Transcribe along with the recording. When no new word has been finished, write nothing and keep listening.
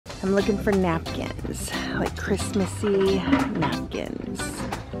I'm looking for napkins, like Christmassy napkins.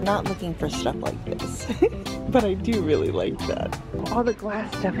 I'm not looking for stuff like this, but I do really like that. All the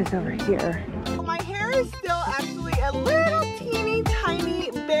glass stuff is over here. My hair is still actually a little teeny tiny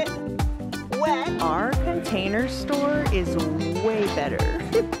bit wet. Our container store is way better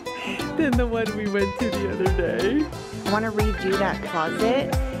than the one we went to the other day. I want to redo that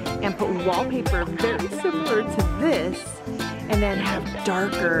closet and put wallpaper very similar to this, and then have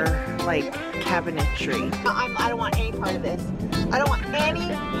darker, like, cabinetry. I don't want any part of this. I don't want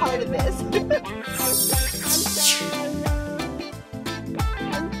any part of this.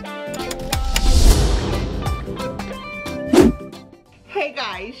 Hey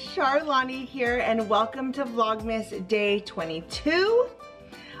guys, Charlani here, and welcome to Vlogmas Day 22.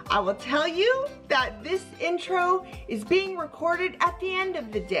 I will tell you that this intro is being recorded at the end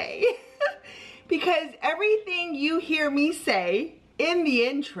of the day because everything you hear me say in the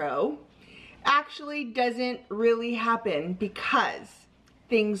intro actually doesn't really happen because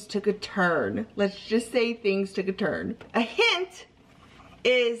things took a turn. Let's just say things took a turn. A hint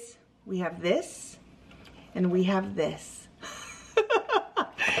is we have this and we have this.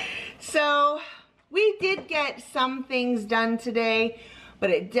 So we did get some things done today, but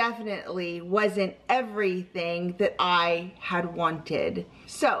it definitely wasn't everything that I had wanted.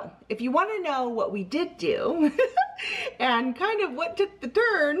 So if you want to know what we did do and kind of what took the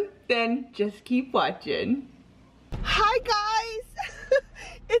turn, then just keep watching. Hi guys,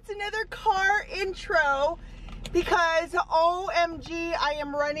 it's another car intro because OMG, I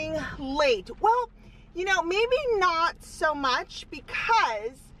am running late. Well, you know, maybe not so much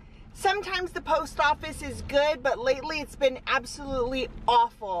because sometimes the post office is good, but lately it's been absolutely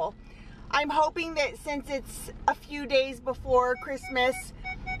awful. I'm hoping that since it's a few days before Christmas,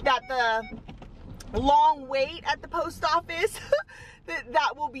 that the long wait at the post office,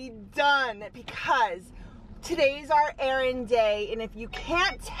 that will be done, because today's our errand day, and if you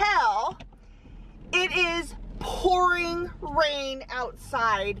can't tell, it is pouring rain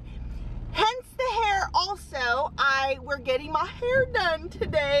outside. Hence the hair also. We're getting my hair done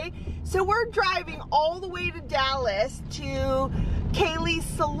today. So we're driving all the way to Dallas to Kaylee's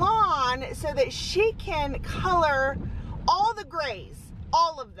salon so that she can color all the grays,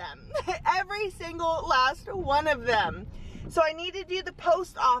 all of them, every single last one of them. So I need to do the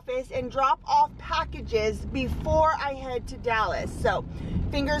post office and drop off packages before I head to Dallas. So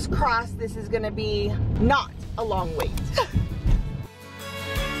fingers crossed this is gonna be not a long wait.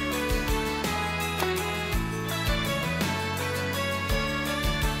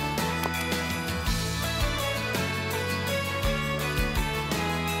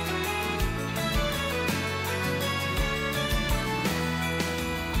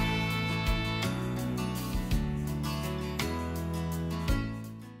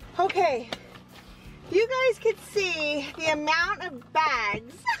 Okay, you guys could see the amount of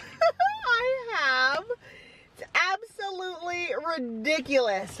bags I have. It's absolutely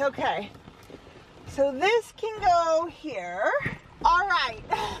ridiculous. Okay, so this can go here. All right,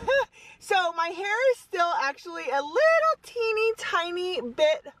 so my hair is still actually a little teeny tiny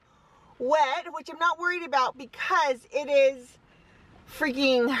bit wet, which I'm not worried about because it is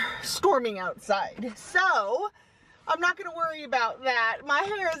freaking storming outside. So I'm not going to worry about that. My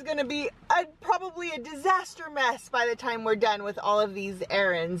hair is going to be probably a disaster mess by the time we're done with all of these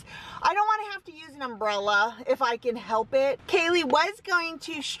errands. I don't want to have to use an umbrella if I can help it. Kaylee was going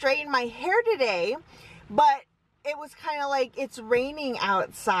to straighten my hair today, but it was kind of like it's raining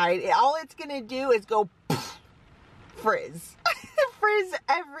outside. All it's going to do is go frizz. Frizz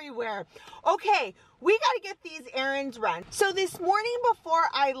everywhere. Okay, we got to get these errands run. So this morning before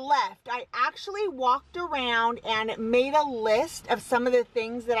I left, I actually walked around and made a list of some of the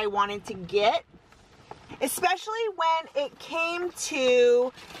things that I wanted to get, especially when it came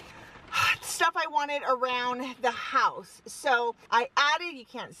to stuff I wanted around the house. So I added, you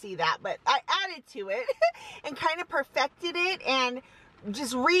can't see that, but I added to it and kind of perfected it and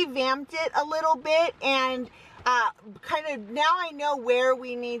just revamped it a little bit, and kind of now I know where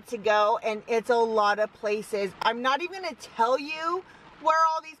we need to go, and it's a lot of places. I'm not even gonna tell you where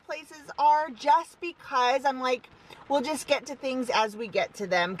all these places are just because I'm like, we'll just get to things as we get to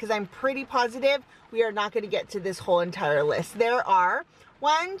them, because I'm pretty positive we are not going to get to this whole entire list. There are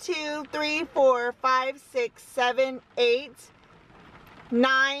 1, 2, 3, 4, 5, 6, 7, 8,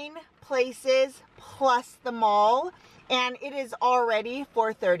 9 places plus the mall, and it is already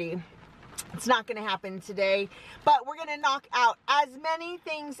 4:30. It's not going to happen today, but we're going to knock out as many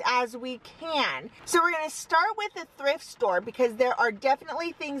things as we can. So we're going to start with the thrift store because there are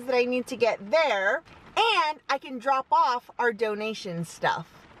definitely things that I need to get there, and I can drop off our donation stuff.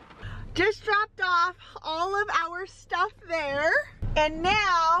 Just dropped off all of our stuff there. And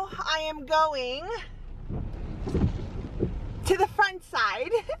now I am going to the front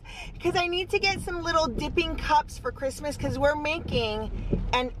side because I need to get some little dipping cups for Christmas because we're making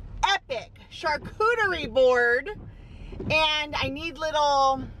an epic charcuterie board and I need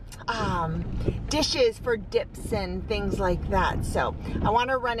little dishes for dips and things like that. So I want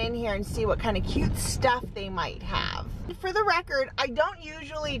to run in here and see what kind of cute stuff they might have. For the record, I don't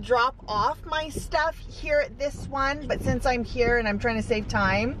usually drop off my stuff here at this one, but since I'm here and I'm trying to save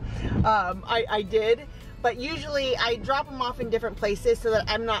time, I did. But usually I drop them off in different places so that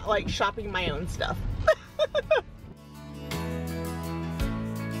I'm not like shopping my own stuff.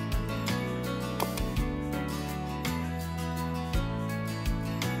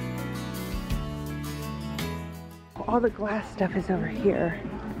 All the glass stuff is over here.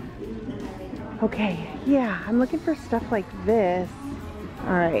 Okay, yeah, I'm looking for stuff like this.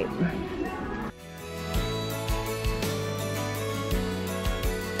 All right.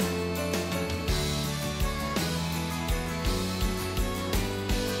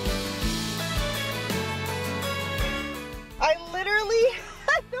 I literally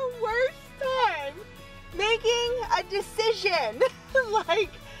had the worst time making a decision.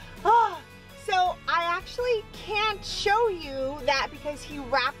 Like, oh. So I actually can't show you that because he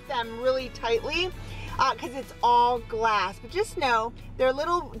wrapped them really tightly because it's all glass. But just know they're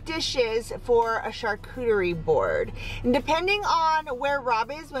little dishes for a charcuterie board. And depending on where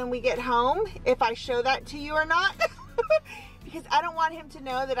Rob is when we get home, if I show that to you or not, because I don't want him to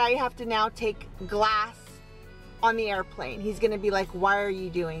know that I have to now take glass on the airplane. He's gonna be like, why are you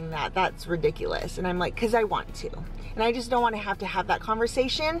doing that? That's ridiculous. And I'm like, because I want to. And I just don't want to have that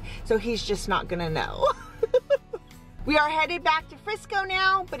conversation, so he's just not gonna know. We are headed back to Frisco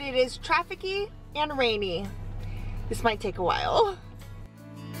now, but it is trafficy and rainy. This might take a while.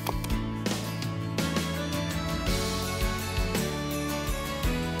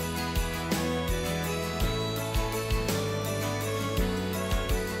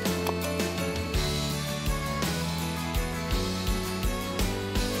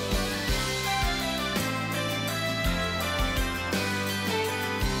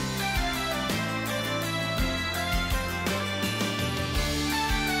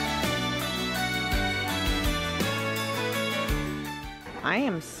 I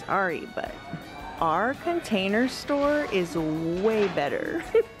am sorry, but our Container Store is way better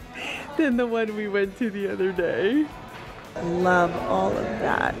than the one we went to the other day. Love all of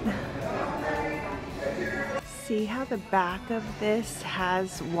that. See how the back of this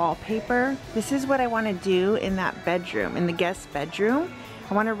has wallpaper? This is what I want to do in that bedroom, in the guest bedroom.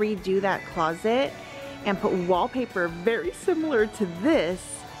 I want to redo that closet and put wallpaper very similar to this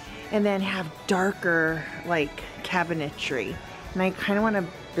and then have darker like cabinetry. And I kind of want to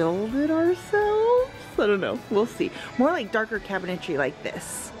build it ourselves. I don't know, we'll see. More like darker cabinetry like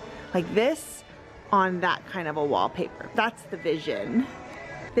this. Like this on that kind of a wallpaper. That's the vision.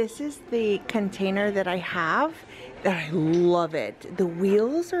 This is the container that I have. I love it. The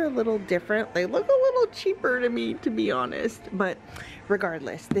wheels are a little different. They look a little cheaper to me, to be honest. But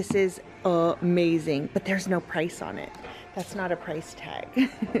regardless, this is amazing. But there's no price on it. That's not a price tag.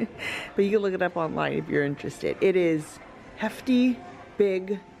 But you can look it up online if you're interested. It is hefty,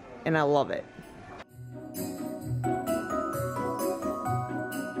 big, and I love it.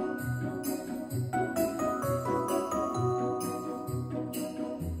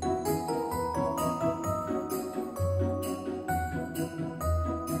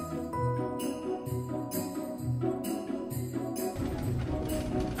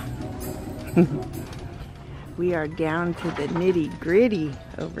 We are down to the nitty-gritty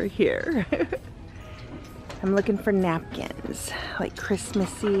over here. I'm looking for napkins, like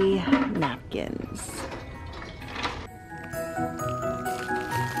Christmassy napkins.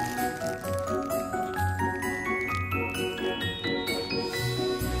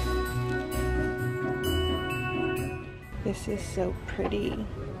 This is so pretty.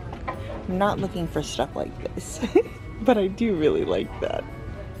 I'm not looking for stuff like this, but I do really like that.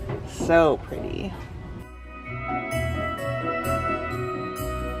 So pretty.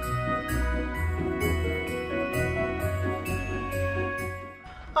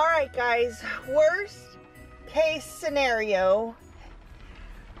 Alright guys, worst case scenario,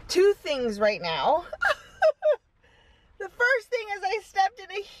 two things right now. The first thing is I stepped in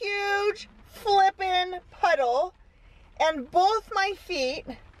a huge flippin' puddle and both my feet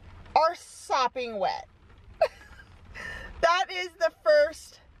are sopping wet. That is the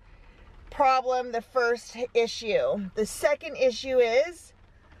first problem, the first issue. The second issue is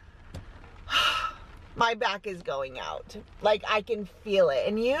my back is going out. Like, I can feel it.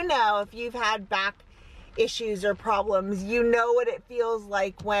 And you know, if you've had back issues or problems, you know what it feels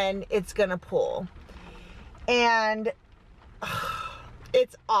like when it's gonna pull. And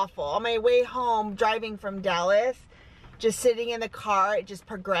it's awful. On my way home, driving from Dallas, just sitting in the car, it just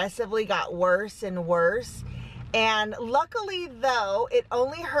progressively got worse and worse. And luckily though, it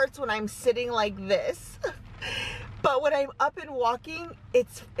only hurts when I'm sitting like this. But when I'm up and walking,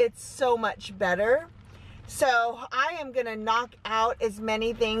 it's so much better. So I am gonna knock out as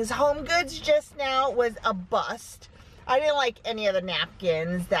many things. Home Goods just now was a bust. I didn't like any of the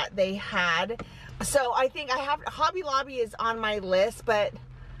napkins that they had. So I think I have, Hobby Lobby is on my list, but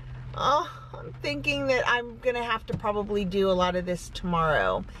I'm thinking that I'm gonna have to probably do a lot of this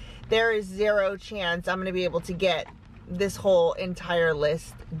tomorrow. There is zero chance I'm gonna be able to get this whole entire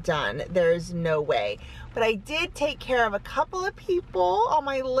list done. There's no way. But I did take care of a couple of people on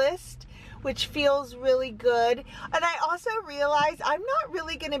my list, which feels really good. And I also realized I'm not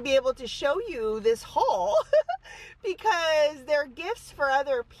really gonna be able to show you this haul because they're gifts for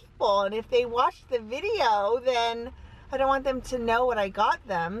other people. And if they watch the video, then I don't want them to know what I got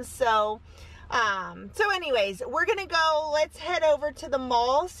them. So anyways, we're gonna go, let's head over to the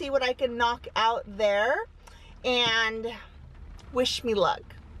mall, see what I can knock out there, and wish me luck.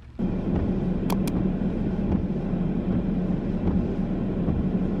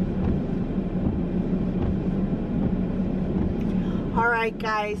 All right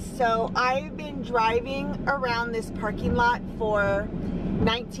guys, so I've been driving around this parking lot for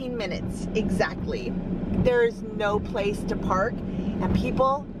 19 minutes exactly. There's no place to park and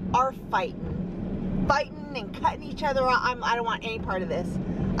people are fighting and cutting each other out. I don't want any part of this.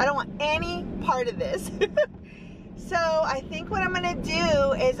 I don't want any part of this. So I think what I'm gonna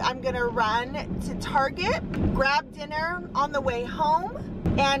do is I'm gonna run to Target, grab dinner on the way home,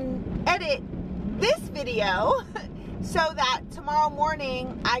 and edit this video so that tomorrow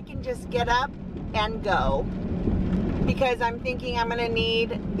morning I can just get up and go. Because I'm thinking I'm gonna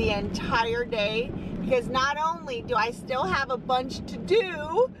need the entire day, because not only do I still have a bunch to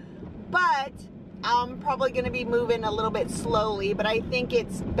do, but I'm probably gonna be moving a little bit slowly. But I think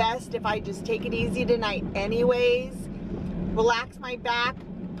it's best if I just take it easy tonight anyways, relax my back,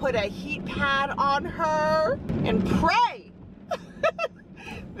 put a heat pad on her, and pray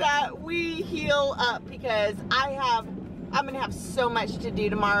that we heal up, because I'm gonna have so much to do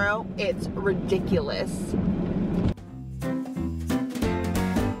tomorrow. It's ridiculous.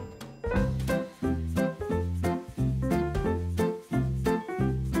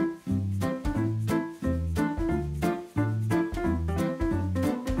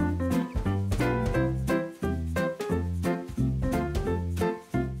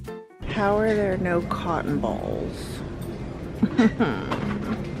 How are there no cotton balls?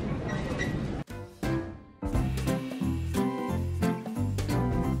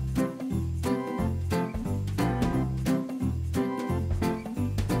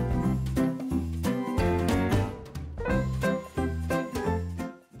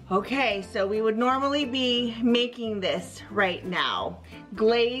 Okay, so we would normally be making this right now.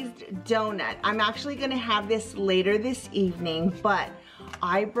 Glazed donut. I'm actually gonna have this later this evening, but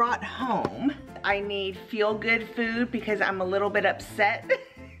I brought home, I need feel-good food because I'm a little bit upset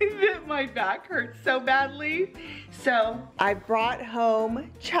that my back hurts so badly. So I brought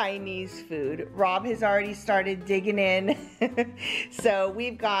home Chinese food. Rob has already started digging in. So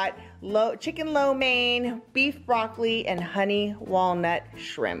we've got chicken lo mein, beef broccoli, and honey walnut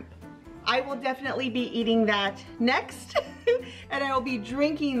shrimp. I will definitely be eating that next, and I will be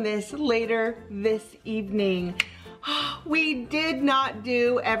drinking this later this evening. We did not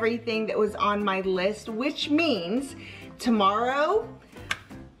do everything that was on my list, which means tomorrow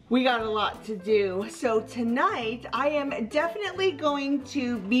we got a lot to do. So tonight I am definitely going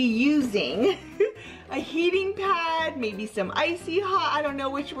to be using a heating pad, maybe some icy hot. I don't know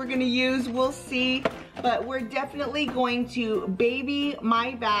which we're gonna use, we'll see. But we're definitely going to baby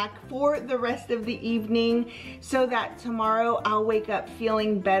my back for the rest of the evening so that tomorrow I'll wake up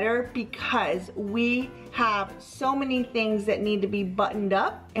feeling better, because we have so many things that need to be buttoned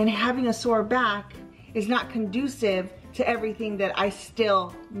up, and having a sore back is not conducive to everything that I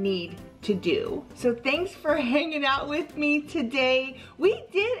still need to do. So thanks for hanging out with me today. We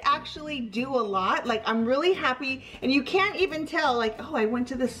did actually do a lot. Like, I'm really happy, and you can't even tell, like, oh, I went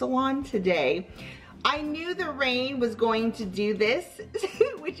to the salon today. I knew the rain was going to do this,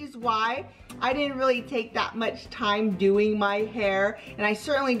 which is why I didn't really take that much time doing my hair, and I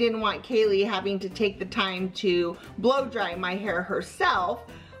certainly didn't want Kaylee having to take the time to blow dry my hair herself.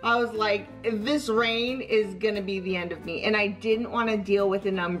 I was like, this rain is gonna be the end of me. And I didn't wanna deal with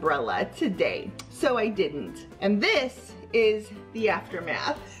an umbrella today. So I didn't. And this is the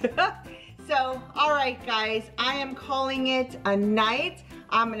aftermath. So, all right guys, I am calling it a night.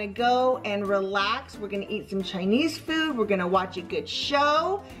 I'm gonna go and relax. We're gonna eat some Chinese food. We're gonna watch a good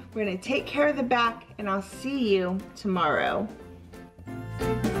show. We're gonna take care of the back, and I'll see you tomorrow.